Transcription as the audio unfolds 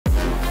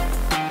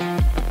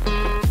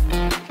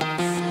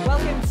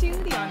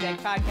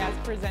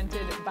podcast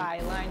presented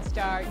by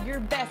LineStar, your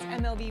best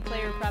MLB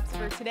player props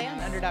for today on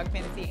Underdog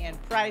Fantasy and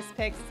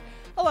PrizePicks.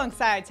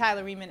 Alongside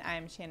Tyler Wiemann, I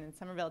am Shannon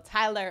Sommerville.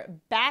 Tyler,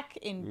 back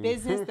in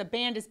business. The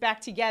band is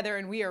back together,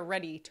 and we are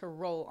ready to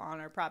roll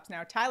on our props.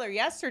 Now, Tyler,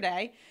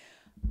 yesterday,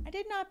 I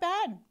did not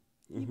bad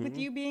with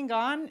you being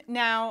gone.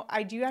 Now,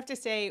 I do have to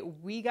say,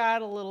 we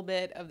got a little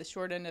bit of the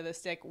short end of the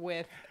stick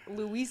with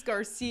Luis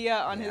Garcia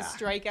on his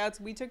strikeouts.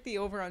 We took the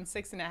over on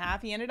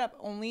 6.5. He ended up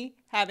only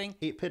having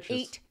 8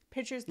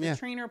 pitches. The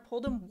trainer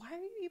pulled him. Why are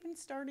you even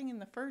starting in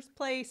the first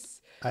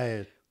place?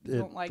 It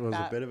don't like was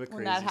that a bit of a when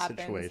crazy that happens.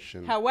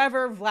 situation.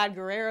 However, Vlad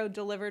Guerrero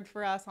delivered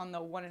for us on the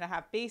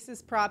 1.5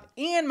 bases prop,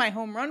 and my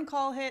home run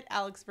call hit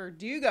Alex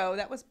Verdugo.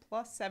 That was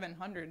plus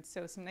 700,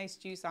 so some nice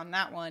juice on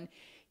that one.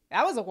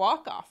 That was a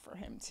walk-off for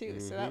him, too,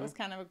 so that was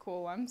kind of a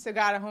cool one. So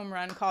got a home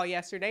run call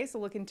yesterday, so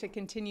looking to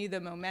continue the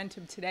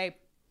momentum today.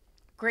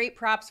 Great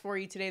props for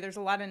you today. There's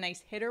a lot of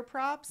nice hitter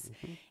props.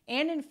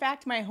 And, in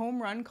fact, my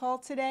home run call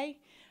today,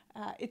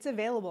 it's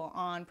available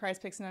on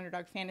PrizePicks and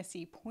Underdog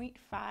Fantasy,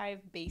 0.5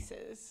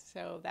 bases.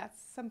 So that's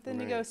something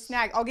to go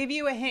snag. I'll give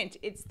you a hint.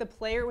 It's the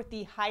player with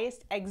the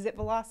highest exit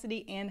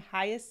velocity and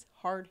highest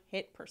hard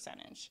hit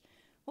percentage.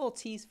 A little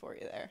tease for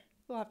you there.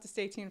 We'll have to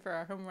stay tuned for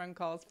our home run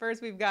calls.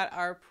 First, we've got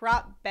our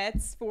prop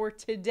bets for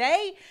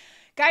today.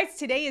 Guys,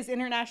 today is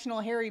International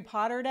Harry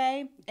Potter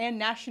Day and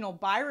National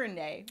Byron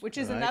Day, which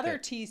is another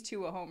tease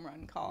to a home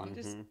run call. I'm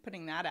just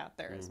putting that out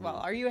there as well.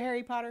 Are you a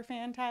Harry Potter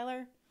fan,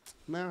 Tyler?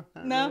 No,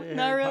 not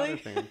really.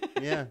 Fan.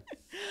 Yeah.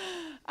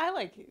 I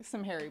like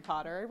some Harry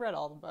Potter. I read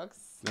all the books.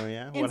 Oh,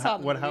 yeah?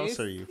 What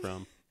house are you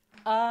from?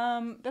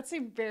 That's a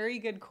very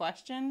good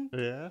question.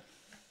 Yeah?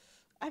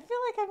 I feel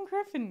like I'm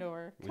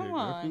Gryffindor. Come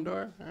on.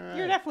 Gryffindor? All right.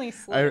 You're definitely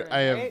Slytherin, I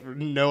have right?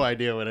 no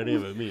idea what any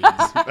of it means,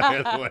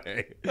 by the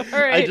way. All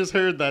right. I just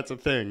heard that's a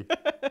thing.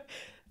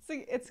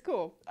 It's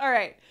cool. All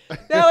right.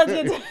 Now let's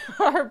get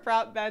to our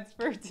prop bets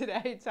for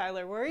today.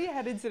 Tyler, where are you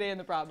headed today in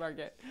the prop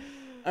market?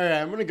 All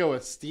right, I'm going to go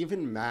with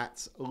Steven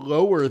Matz,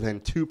 lower than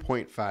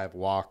 2.5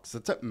 walks.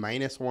 It's at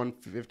minus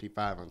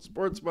 155 on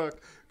Sportsbook.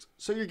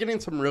 So you're getting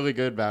some really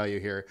good value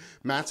here.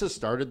 Matz has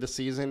started the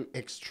season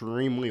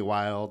extremely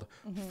wild,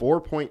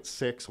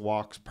 4.6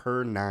 walks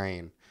per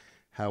 9.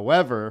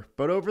 However,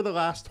 but over the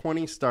last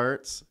 20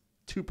 starts,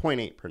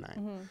 2.8 per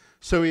 9.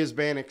 So he has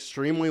been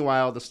extremely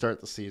wild to start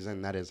the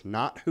season. That is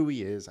not who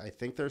he is. I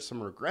think there's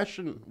some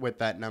regression with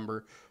that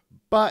number,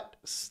 but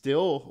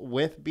still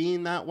with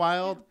being that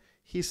wild,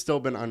 he's still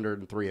been under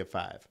 3 of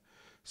 5.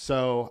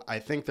 So I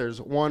think there's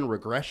one,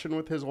 regression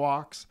with his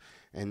walks,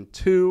 and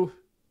two,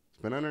 he's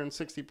been under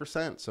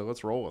 60%. So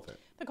let's roll with it.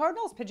 The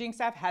Cardinals pitching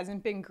staff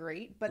hasn't been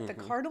great, but the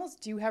Cardinals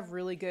do have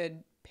really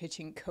good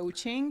pitching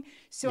coaching.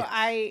 So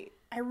I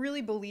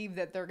really believe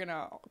that they're going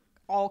to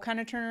all kind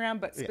of turn around,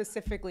 but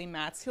specifically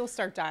Matz, he'll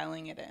start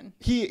dialing it in.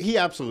 He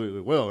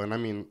absolutely will. And I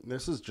mean,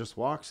 this is just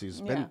walks.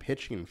 He's been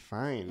pitching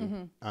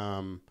fine.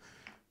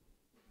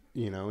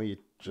 He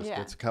just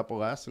gets a couple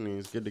less and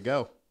he's good to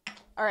go.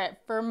 All right,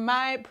 for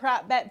my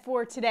prop bet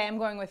for today, I'm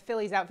going with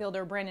Phillies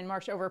outfielder Brandon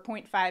Marsh over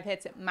 0.5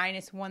 hits at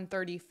minus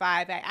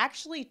 135. I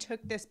actually took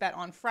this bet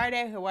on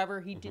Friday.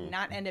 However, he did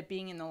not end up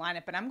being in the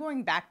lineup, but I'm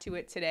going back to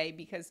it today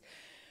because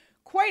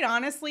quite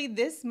honestly,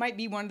 this might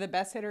be one of the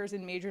best hitters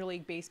in Major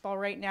League Baseball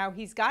right now.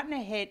 He's gotten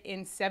a hit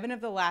in 7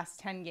 of the last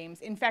 10 games.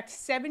 In fact,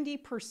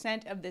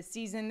 70% of the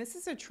season. This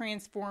is a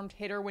transformed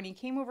hitter. When he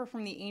came over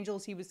from the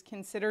Angels, he was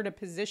considered a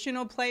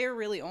positional player.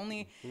 Really,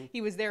 only he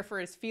was there for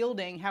his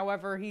fielding.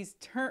 However, he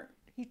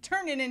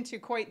turned it into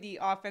quite the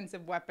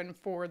offensive weapon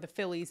for the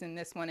Phillies in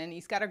this one, and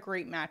he's got a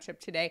great matchup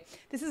today.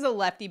 This is a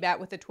lefty bat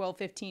with a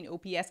 1215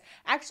 OPS,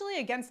 actually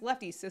against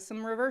lefties, so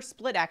some reverse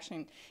split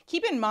action.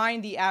 Keep in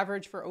mind the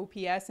average for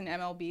OPS in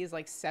MLB is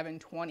like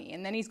 720,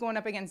 and then he's going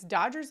up against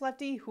Dodgers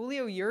lefty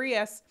Julio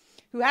Urias,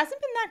 who hasn't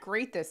been that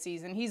great this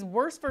season. He's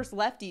worse versus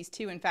lefties,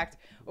 too. In fact,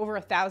 over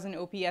 1,000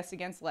 OPS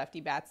against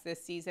lefty bats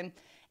this season.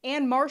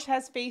 And Marsh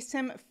has faced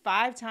him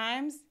 5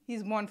 times.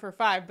 He's 1 for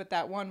 5, but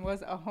that one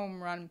was a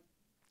home run.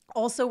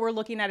 Also, we're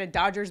looking at a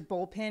Dodgers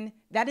bullpen.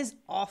 That is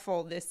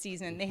awful this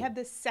season. They have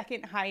the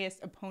second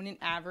highest opponent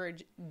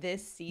average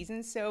this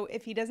season. So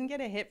if he doesn't get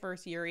a hit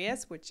versus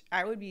Urias, which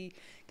I would be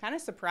kind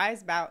of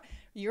surprised about,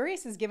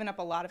 Urias has given up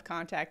a lot of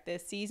contact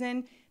this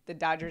season. The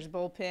Dodgers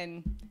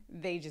bullpen,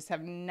 they just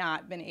have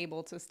not been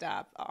able to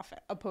stop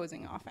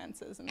opposing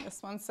offenses in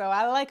this one. So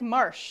I like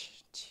Marsh.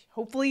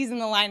 Hopefully he's in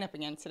the lineup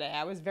again today.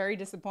 I was very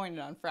disappointed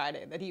on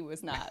Friday that he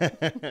was not.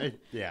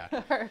 Yeah.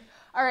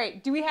 All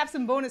right. Do we have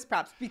some bonus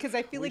props? Because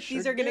I feel like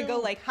these are going to go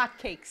like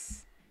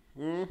hotcakes.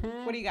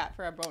 What do you got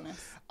for our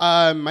bonus?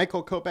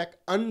 Michael Kopech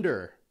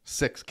under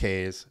 6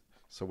 Ks.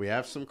 So we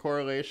have some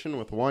correlation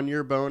with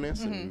 1-year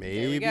bonus and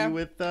maybe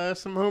with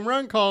some home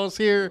run calls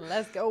here.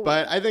 Let's go.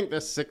 But I think the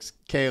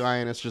 6K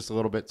line is just a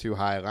little bit too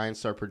high.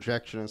 LineStar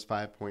projection is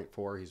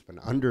 5.4. He's been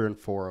under in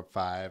 4 of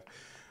 5.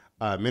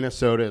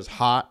 Minnesota is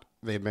hot.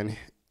 They've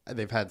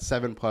had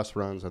 7+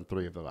 runs on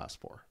 3 of the last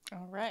 4.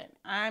 All right.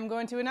 I'm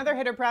going to another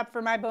hitter prop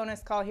for my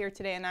bonus call here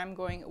today, and I'm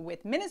going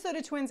with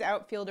Minnesota Twins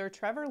outfielder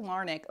Trevor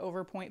Larnach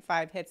over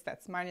 0.5 hits.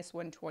 That's minus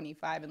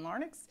 125. And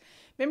Larnach's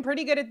been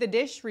pretty good at the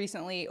dish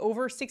recently,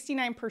 over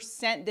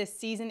 69% this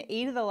season.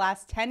 8 of the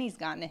last 10 he's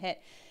gotten a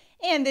hit.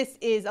 And this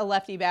is a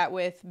lefty bat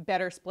with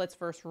better splits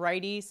versus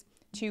righties.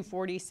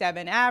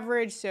 247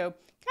 average, so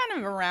kind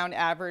of around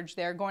average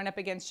there, going up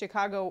against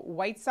Chicago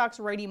White Sox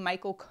righty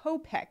Michael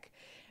Kopech.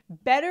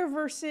 Better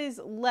versus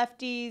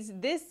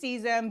lefties this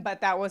season,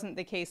 but that wasn't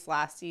the case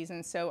last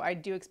season, so I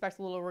do expect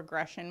a little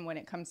regression when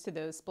it comes to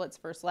those splits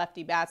versus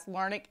lefty bats.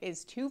 Larnach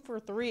is 2 for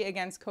 3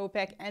 against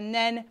Kopech, and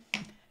then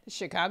the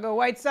Chicago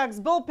White Sox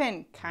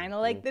bullpen, kind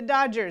of like the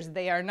Dodgers.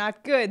 They are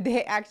not good.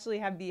 They actually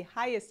have the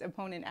highest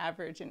opponent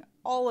average in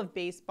all of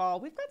baseball.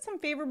 We've got some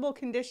favorable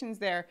conditions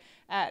there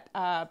at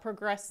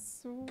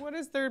what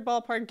is their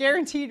ballpark?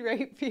 Guaranteed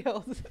Rate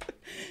Field.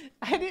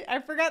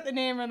 I forgot the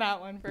name of that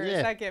one for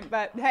a second.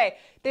 But hey,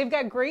 they've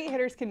got great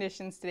hitters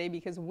conditions today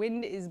because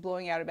wind is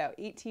blowing out about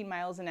 18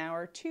 miles an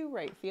hour to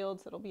right field.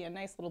 So it'll be a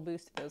nice little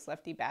boost to those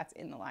lefty bats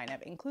in the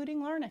lineup,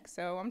 including Larnach.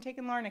 So I'm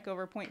taking Larnach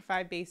over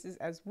 0.5 bases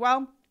as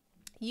well.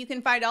 You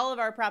can find all of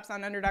our props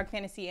on Underdog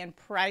Fantasy and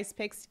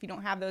PrizePicks. If you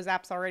don't have those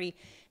apps already,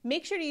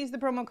 make sure to use the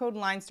promo code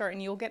LineStar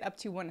and you'll get up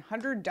to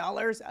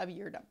 $100 of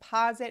your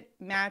deposit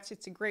match.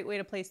 It's a great way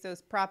to place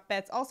those prop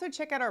bets. Also,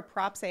 check out our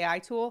Props AI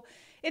tool.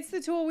 It's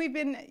the tool we've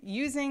been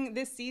using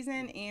this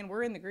season, and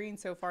we're in the green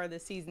so far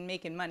this season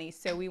making money,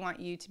 so we want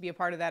you to be a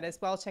part of that as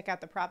well. Check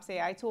out the Props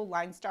AI tool,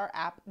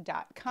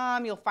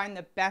 LineStarApp.com. You'll find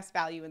the best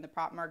value in the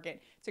prop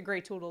market. It's a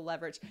great tool to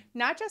leverage,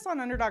 not just on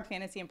Underdog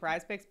Fantasy and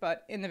PrizePicks,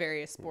 but in the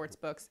various sports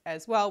books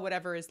as well.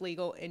 Whatever is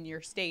legal in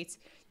your states,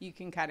 you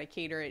can kind of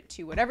cater it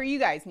to whatever you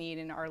guys need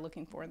and are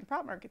looking for in the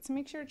prop market. So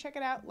make sure to check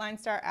it out,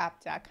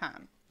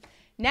 LineStarApp.com.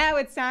 Now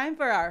it's time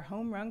for our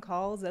home run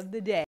calls of the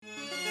day.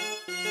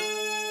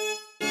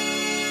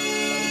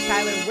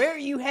 Tyler, where are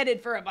you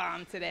headed for a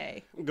bomb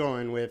today? I'm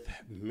going with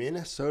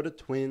Minnesota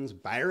Twins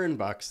Byron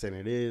Buxton.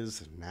 It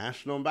is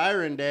National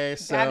Byron Day,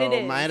 so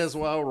might as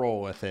well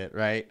roll with it,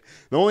 right?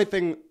 The only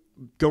thing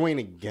going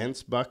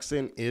against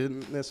Buxton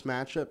in this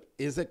matchup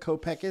is that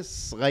Kopech is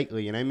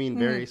slightly, and I mean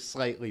very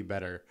slightly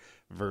better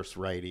versus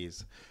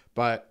righties.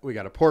 But we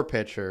got a poor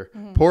pitcher,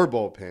 poor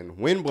bullpen,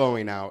 wind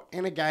blowing out,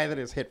 and a guy that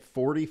has hit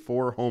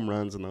 44 home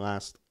runs in the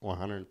last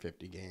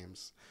 150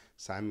 games.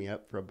 Sign me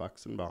up for a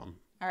Buxton bomb.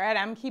 All right,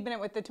 I'm keeping it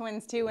with the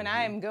Twins too, and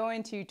I am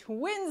going to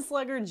Twin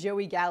slugger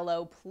Joey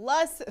Gallo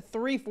plus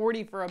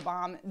 340 for a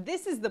bomb.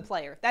 This is the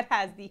player that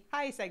has the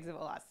highest exit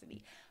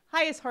velocity,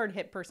 highest hard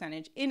hit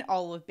percentage in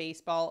all of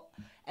baseball.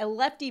 A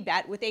lefty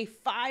bat with a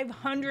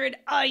 500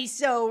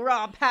 ISO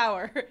raw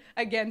power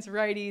against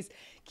righties.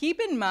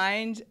 Keep in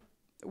mind,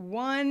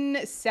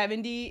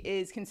 170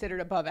 is considered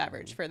above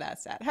average for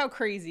that stat. How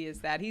crazy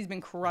is that? He's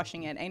been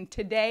crushing it, and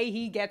today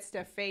he gets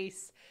to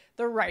face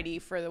the righty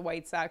for the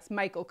White Sox,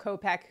 Michael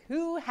Kopech,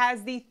 who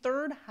has the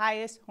 3rd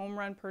highest home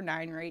run per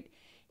 9 rate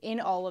in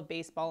all of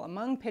baseball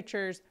among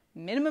pitchers,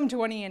 minimum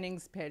 20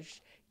 innings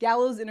pitched.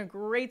 Gallo's in a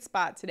great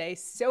spot today.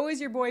 So is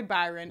your boy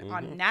Byron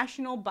on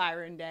National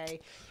Byron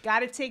Day. Got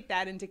to take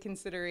that into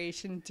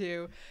consideration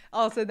too.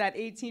 Also, that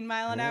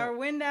 18-mile-an-hour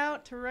wind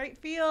out to right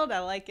field. I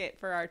like it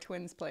for our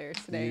Twins players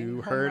today.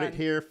 You heard it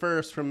here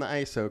first from the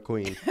ISO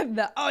Queen.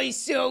 The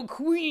ISO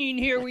Queen.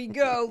 Here we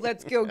go.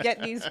 Let's go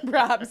get these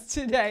props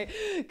today.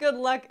 Good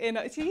luck.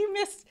 See, you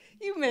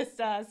missed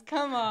us.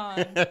 Come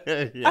on.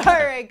 Yeah. All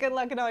right. Good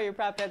luck in all your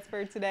prop bets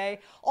for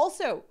today.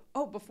 Also,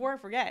 before I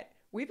forget,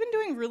 we've been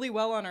doing really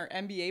well on our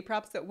NBA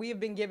props that we have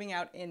been giving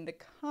out in the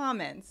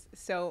comments.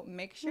 So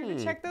make sure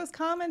to check those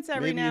comments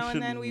every now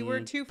and then. We were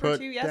 2 for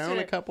 2 yesterday. Put down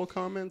a couple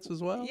comments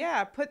as well.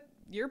 Yeah, put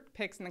your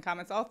picks in the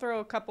comments. I'll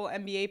throw a couple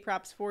NBA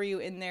props for you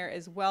in there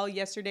as well.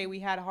 Yesterday we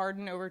had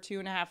Harden over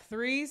 2.5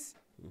 threes.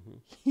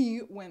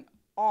 He went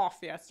off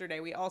yesterday.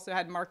 We also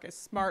had Marcus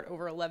Smart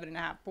over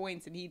 11.5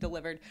 points, and he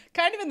delivered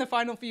kind of in the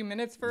final few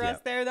minutes for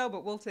us there, though,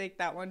 but we'll take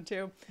that one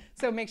too.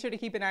 So make sure to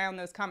keep an eye on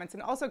those comments,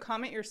 and also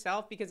comment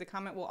yourself, because a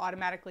comment will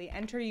automatically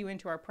enter you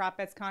into our prop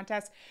bets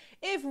contest.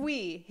 If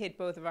we hit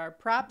both of our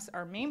props,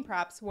 our main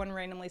props, one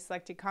randomly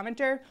selected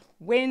commenter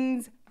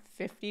wins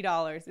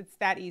 $50. It's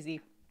that easy.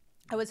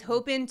 I was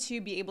hoping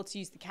to be able to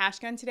use the cash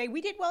gun today.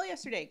 We did well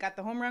yesterday. Got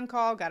the home run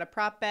call, got a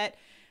prop bet.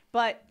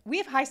 But we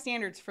have high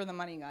standards for the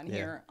money gun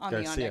here on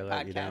Garcia the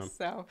On Deck podcast.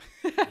 So,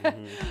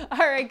 all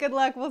right, good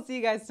luck. We'll see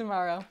you guys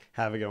tomorrow.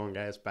 Have a good one,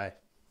 guys. Bye.